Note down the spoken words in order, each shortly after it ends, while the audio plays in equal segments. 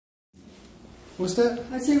What's that?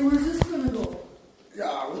 I say, where's this gonna go?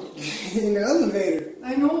 In the elevator.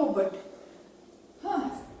 I know, but,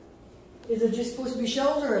 is it just supposed to be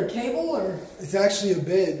shelves or a table or It's actually a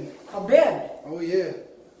bed. a bed? Oh yeah.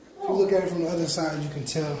 If you look at it from the other side, you can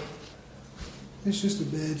tell. It's just a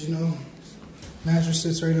bed, you know. Mattress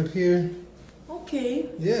sits right up here. Okay.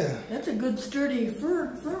 Yeah. That's a good sturdy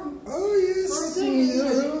firm. Oh yes.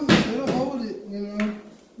 It'll hold it, you know.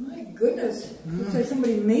 My goodness. Looks like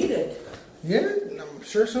somebody made it. Yeah, I'm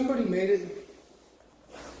sure somebody made it.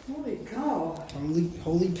 Holy cow.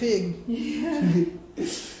 Holy pig. Yeah.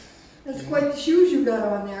 That's quite the shoes you got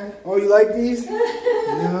on there. Oh, you like these?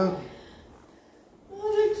 Yeah.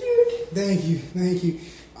 Oh, they're cute. Thank you.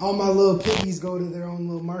 All my little piggies go to their own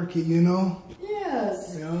little market, you know?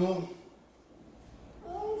 Yes. You know?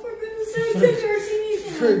 Oh, for goodness sakes, I've never seen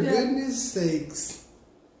anything For like that. goodness sakes.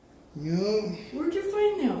 You know? Where'd you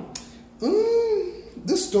find them?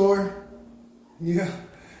 The store. Yeah.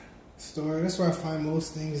 Store. That's where I find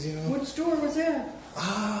most things, you know? What store was that?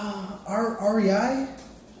 REI?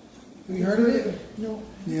 Have you heard of it? No.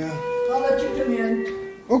 Yeah. I'll let you come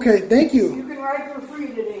in. Okay, thank you. You can ride for free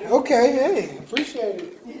today. Okay, hey, appreciate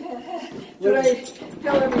it. Should I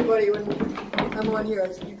tell everybody when I'm on here?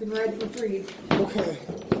 I said you can ride for free. Okay,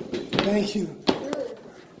 thank you.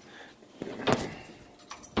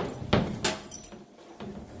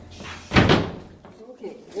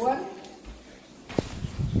 Okay, what?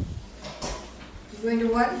 You going to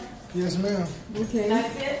what? Yes, ma'am. Okay.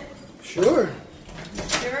 That's it? Sure.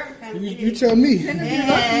 Sure. You tell me. Ten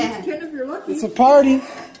if you're lucky. It's a party.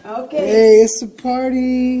 Okay. Hey, it's a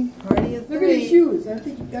party. Party of Look at his three. shoes. Aren't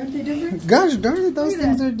they different? Gosh darn it, those Look at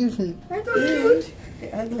things that. are different. Aren't those cute?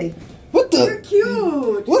 They're ugly. What They're the?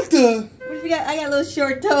 cute. What the? What if you got? I got little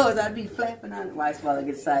short toes. I'd be flapping on. Well, I swallow a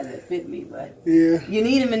good size that fit me, but Yeah. you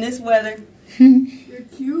need them in this weather. They're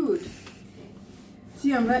cute.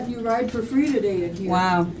 See, I'm letting you ride for free today in here.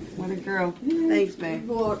 Wow, what a girl. Thanks, You babe.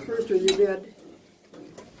 go out first with your dad.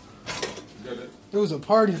 It was a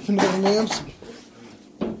party up in there, ma'am.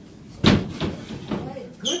 My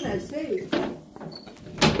goodness sake.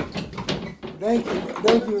 Thank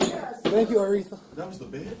you, Aretha. That was the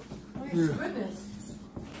bed? My Yeah. goodness.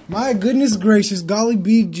 My goodness gracious, golly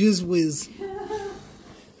bee jizz whiz.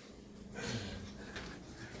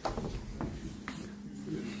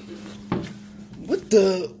 What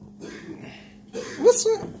the?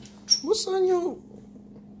 What's on your?